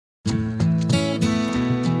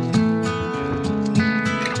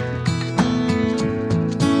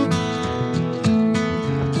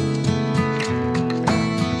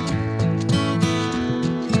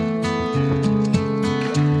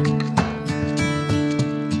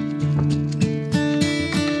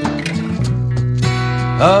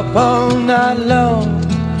Up all night long,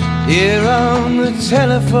 here on the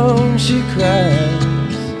telephone she cries.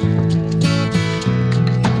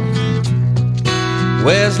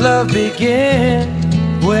 Where's love begin?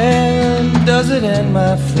 When does it end,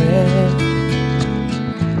 my friend?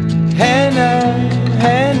 Hannah,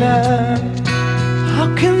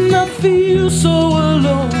 how can I feel so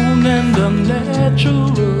alone and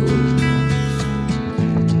unnatural?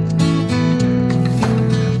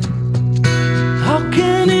 How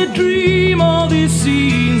can he dream all these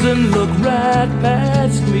scenes and look right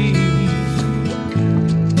past me?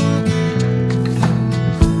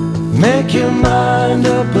 Make your mind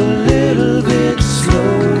up a little bit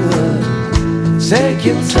slower. Take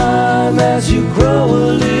your time as you grow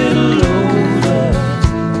a little older.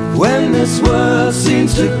 When this world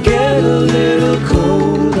seems to get a little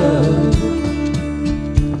colder,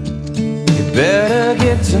 you better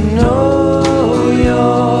get to know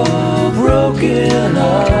your broken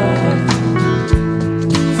heart.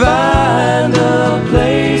 Find a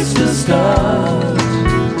place to start.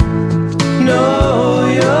 Know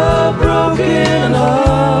your broken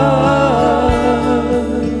heart.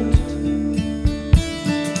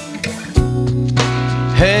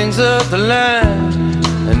 Hangs up the line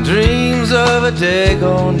and dreams of a day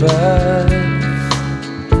gone by.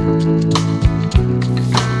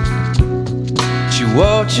 She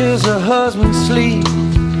watches her husband sleep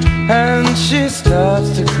and she starts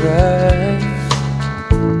to cry.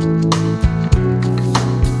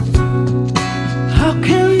 How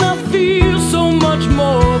can I feel so much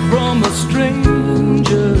more from a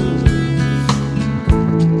stranger?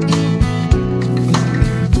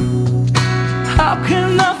 How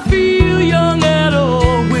can I feel young at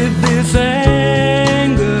all with this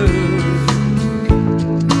anger?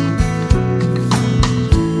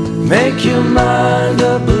 Make your mind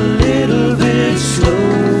up a little bit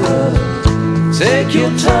slower. Take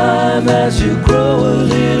your time as you grow a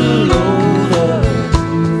little older.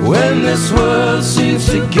 When this world seems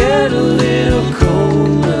to get a little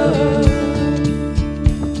colder,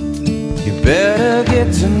 you better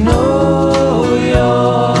get to know